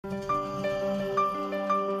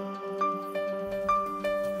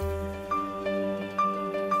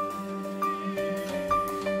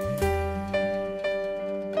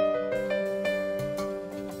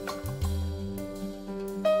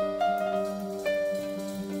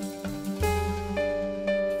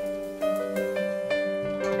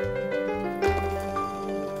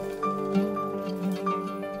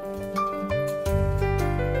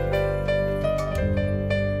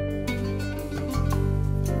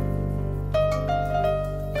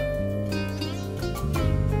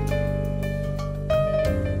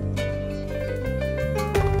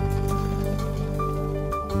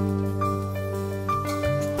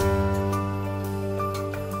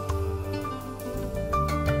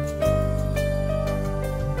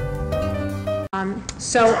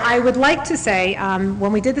So I would like to say,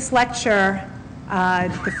 when we did this lecture,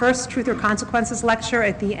 the first Truth or Consequences lecture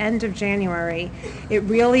at the end of January, it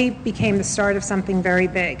really became the start of something very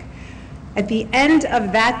big. At the end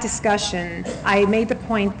of that discussion, I made the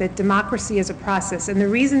point that democracy is a process, and the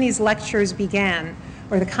reason these lectures began,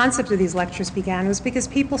 or the concept of these lectures began, was because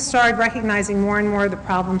people started recognizing more and more of the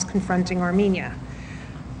problems confronting Armenia.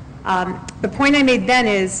 The point I made then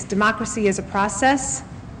is democracy is a process,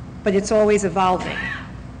 but it's always evolving.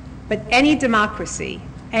 But any democracy,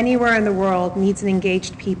 anywhere in the world, needs an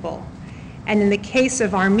engaged people. And in the case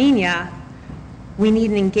of Armenia, we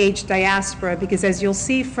need an engaged diaspora, because as you'll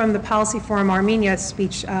see from the Policy Forum Armenia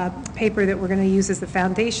speech paper that we're going to use as the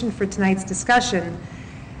foundation for tonight's discussion,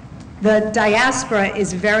 the diaspora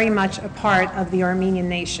is very much a part of the Armenian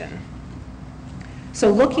nation.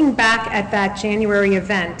 So looking back at that January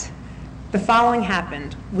event, the following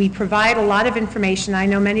happened. We provide a lot of information. I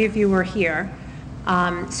know many of you were here.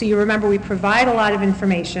 So you remember we provide a lot of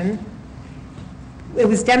information. It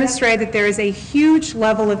was demonstrated that there is a huge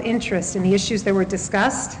level of interest in the issues that were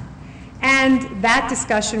discussed, and that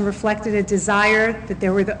discussion reflected a desire that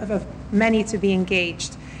there were of many to be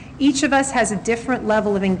engaged. Each of us has a different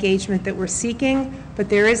level of engagement that we're seeking, but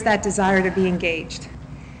there is that desire to be engaged.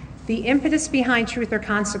 The impetus behind Truth or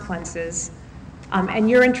Consequences, and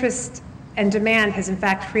your interest and demand has in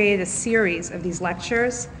fact created a series of these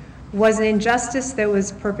lectures, was an injustice that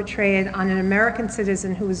was perpetrated on an American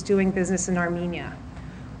citizen who was doing business in Armenia.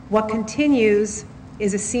 What continues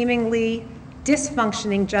is a seemingly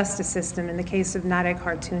dysfunctioning justice system in the case of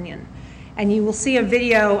Haratunian. And you will see a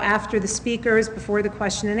video after the speakers, before the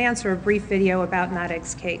question and answer, a brief video about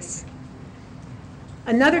Nadeg's case.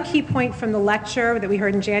 Another key point from the lecture that we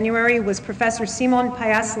heard in January was Professor Simon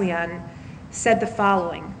Payaslian said the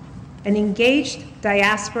following: an engaged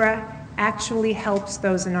diaspora actually helps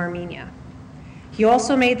those in Armenia. He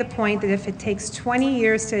also made the point that if it takes 20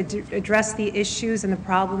 years to address the issues and the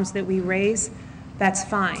problems that we raise, that's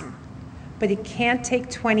fine. But it can't take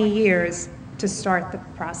 20 years to start the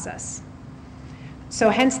process. So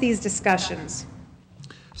hence these discussions.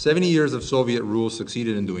 70 years of Soviet rule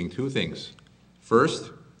succeeded in doing two things.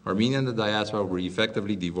 First, Armenia and the diaspora were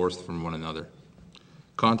effectively divorced from one another.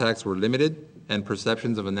 Contacts were limited and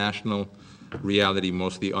perceptions of a national reality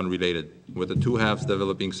mostly unrelated, with the two halves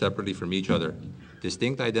developing separately from each other.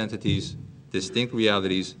 Distinct identities, distinct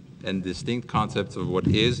realities, and distinct concepts of what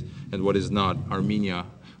is and what is not Armenia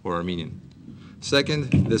or Armenian.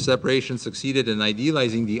 Second, the separation succeeded in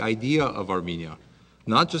idealizing the idea of Armenia,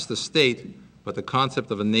 not just a state, but the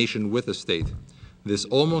concept of a nation with a state, this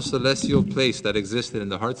almost celestial place that existed in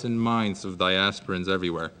the hearts and minds of diasporans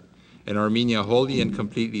everywhere, and Armenia wholly and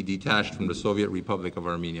completely detached from the Soviet Republic of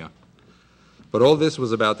Armenia. But all this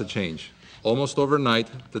was about to change. Almost overnight,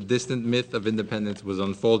 the distant myth of independence was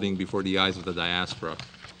unfolding before the eyes of the diaspora.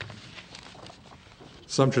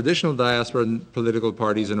 Some traditional diaspora political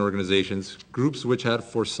parties and organizations, groups which had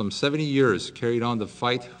for some 70 years carried on the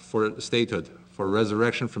fight for statehood, for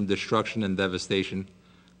resurrection from destruction and devastation,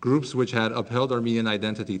 groups which had upheld Armenian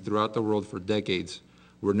identity throughout the world for decades,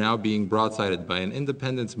 were now being broadsided by an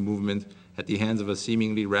independence movement at the hands of a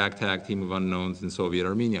seemingly ragtag team of unknowns in Soviet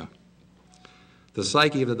Armenia. The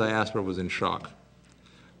psyche of the diaspora was in shock.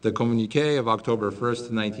 The communiqué of October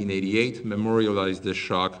 1st, 1988 memorialized this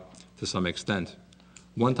shock to some extent.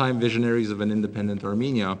 One-time visionaries of an independent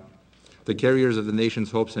Armenia, the carriers of the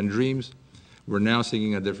nation's hopes and dreams, were now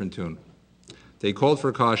singing a different tune. They called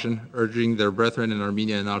for caution, urging their brethren in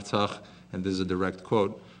Armenia and Artsakh, and this is a direct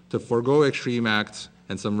quote, to forego extreme acts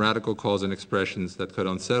and some radical calls and expressions that could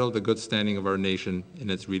unsettle the good standing of our nation in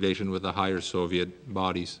its relation with the higher Soviet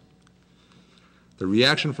bodies. The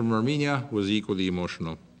reaction from Armenia was equally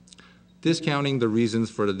emotional. Discounting the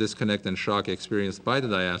reasons for the disconnect and shock experienced by the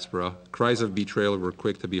diaspora, cries of betrayal were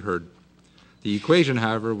quick to be heard. The equation,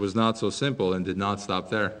 however, was not so simple and did not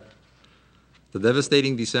stop there. The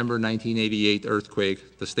devastating December 1988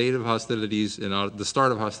 earthquake, the start of hostilities in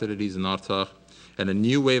Artsakh, and a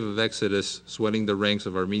new wave of exodus swelling the ranks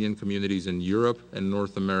of Armenian communities in Europe and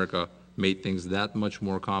North America made things that much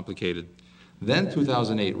more complicated. Then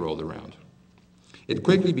 2008 rolled around. It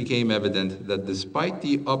quickly became evident that despite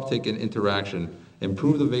the uptick in interaction,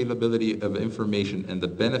 improved availability of information, and the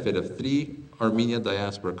benefit of 3 Armenia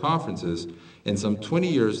diaspora conferences, in some 20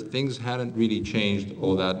 years, things hadn't really changed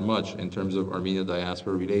all that much in terms of Armenia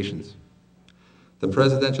diaspora relations. The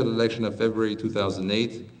presidential election of February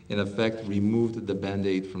 2008, in effect, removed the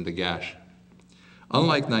Band-Aid from the gash.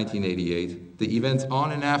 Unlike 1988, the events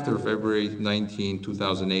on and after February 19,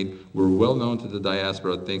 2008 were well known to the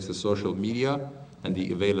diaspora thanks to social media and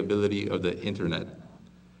the availability of the internet.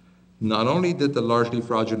 Not only did the largely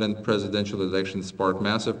fraudulent presidential election spark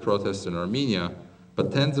massive protests in Armenia,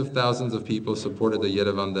 but tens of thousands of people supported the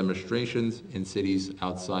Yerevan demonstrations in cities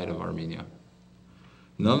outside of Armenia.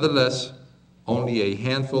 Nonetheless, only a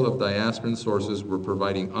handful of diasporan sources were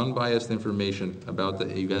providing unbiased information about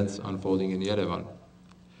the events unfolding in Yerevan.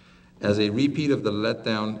 As a repeat of the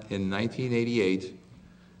letdown in 1988,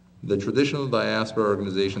 the traditional diaspora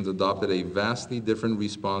organizations adopted a vastly different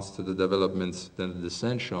response to the developments than the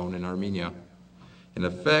dissent shown in Armenia. In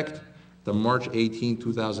effect, the March 18,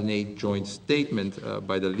 2008 joint statement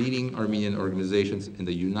by the leading Armenian organizations in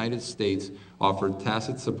the United States offered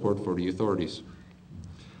tacit support for the authorities.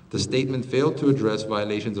 The statement failed to address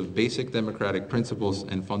violations of basic democratic principles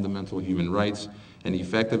and fundamental human rights, and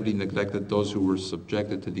effectively neglected those who were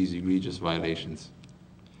subjected to these egregious violations.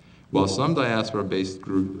 While some diaspora-based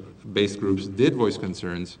groups did voice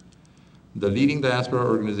concerns, the leading diaspora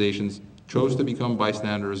organizations chose to become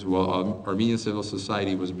bystanders while Armenian civil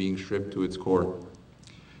society was being stripped to its core.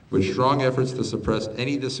 With strong efforts to suppress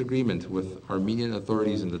any disagreement with Armenian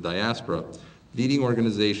authorities in the diaspora, leading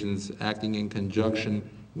organizations acting in conjunction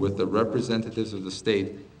with the representatives of the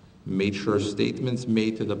state made sure statements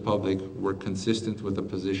made to the public were consistent with the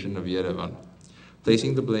position of Yerevan,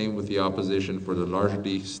 placing the blame with the opposition for the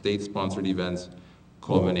largely state-sponsored events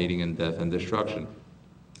culminating in death and destruction.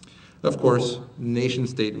 Of course,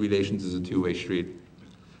 nation-state relations is a two-way street.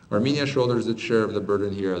 Armenia shoulders its share of the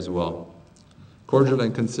burden here as well. Cordial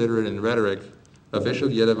and considerate in rhetoric, official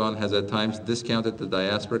Yerevan has at times discounted the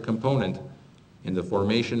diaspora component in the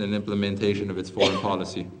formation and implementation of its foreign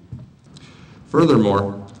policy.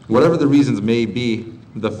 Furthermore, whatever the reasons may be,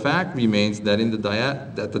 the fact remains that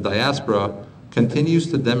the diaspora continues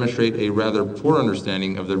to demonstrate a rather poor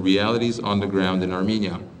understanding of the realities on the ground in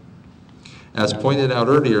Armenia. As pointed out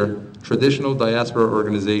earlier, traditional diaspora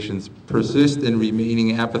organizations persist in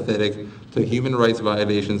remaining apathetic to human rights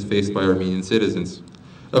violations faced by Armenian citizens.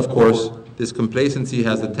 Of course, this complacency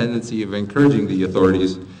has the tendency of encouraging the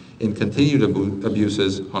authorities in continued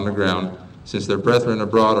abuses on the ground, since their brethren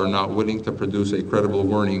abroad are not willing to produce a credible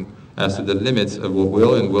warning as to the limits of what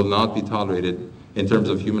will and will not be tolerated in terms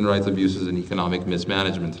of human rights abuses and economic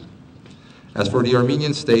mismanagement. As for the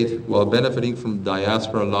Armenian state, while benefiting from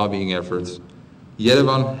diaspora lobbying efforts,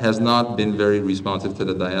 Yerevan has not been very responsive to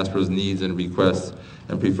the diaspora's needs and requests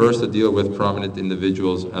and prefers to deal with prominent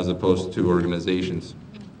individuals as opposed to organizations.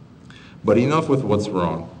 But enough with what's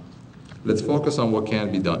wrong. Let's focus on what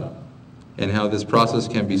can be done and how this process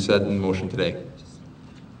can be set in motion today.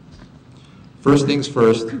 First things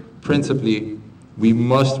first, principally, we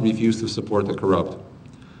must refuse to support the corrupt.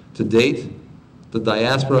 To date, the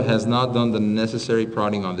diaspora has not done the necessary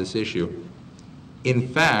prodding on this issue. In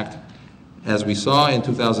fact, as we saw in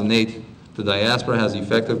 2008, the diaspora has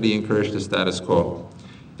effectively encouraged the status quo.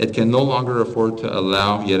 It can no longer afford to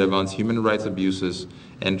allow Yerevan's human rights abuses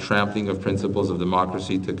and trampling of principles of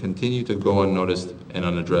democracy to continue to go unnoticed and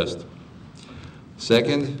unaddressed.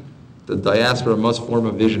 Second, the diaspora must form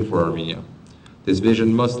a vision for Armenia. This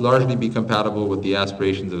vision must largely be compatible with the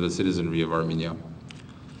aspirations of the citizenry of Armenia.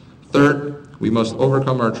 Third, we must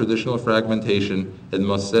overcome our traditional fragmentation and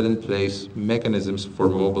must set in place mechanisms for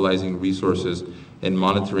mobilizing resources and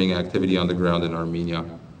monitoring activity on the ground in Armenia.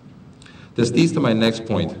 This leads to my next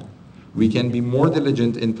point. We can be more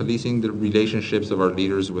diligent in policing the relationships of our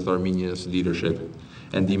leaders with Armenia's leadership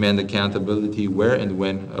and demand accountability where and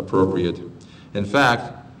when appropriate. In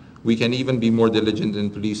fact, we can even be more diligent in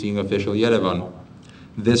policing official Yerevan.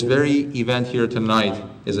 This very event here tonight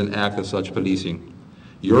is an act of such policing.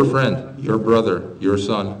 Your friend, your brother, your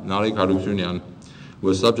son, Haratunian,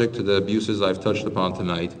 was subject to the abuses I've touched upon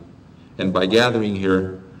tonight. And by gathering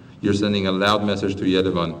here, you're sending a loud message to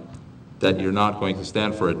Yerevan that you're not going to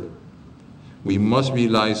stand for it. We must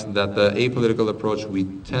realize that the apolitical approach we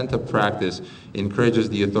tend to practice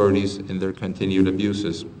encourages the authorities in their continued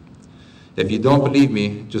abuses. If you don't believe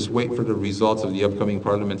me, just wait for the results of the upcoming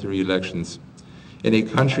parliamentary elections. In a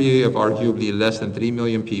country of arguably less than 3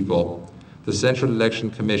 million people, the Central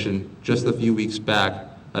Election Commission just a few weeks back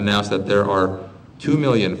announced that there are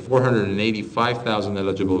 2,485,000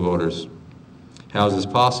 eligible voters. How is this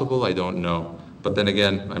possible? I don't know. But then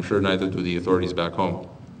again, I'm sure neither do the authorities back home.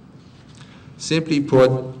 Simply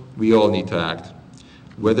put, we all need to act.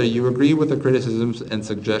 Whether you agree with the criticisms and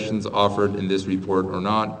suggestions offered in this report or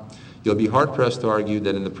not, you'll be hard-pressed to argue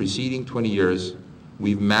that in the preceding 20 years,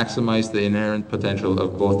 we've maximized the inherent potential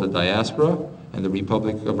of both the diaspora and the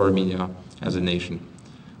Republic of Armenia as a nation.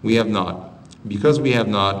 We have not. Because we have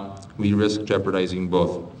not, we risk jeopardizing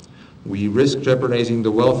both. We risk jeopardizing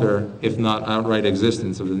the welfare, if not outright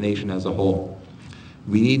existence, of the nation as a whole.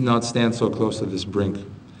 We need not stand so close to this brink.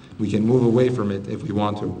 We can move away from it if we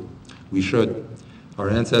want to. We should.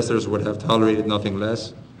 Our ancestors would have tolerated nothing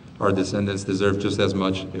less. Our descendants deserve just as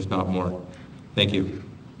much, if not more. Thank you.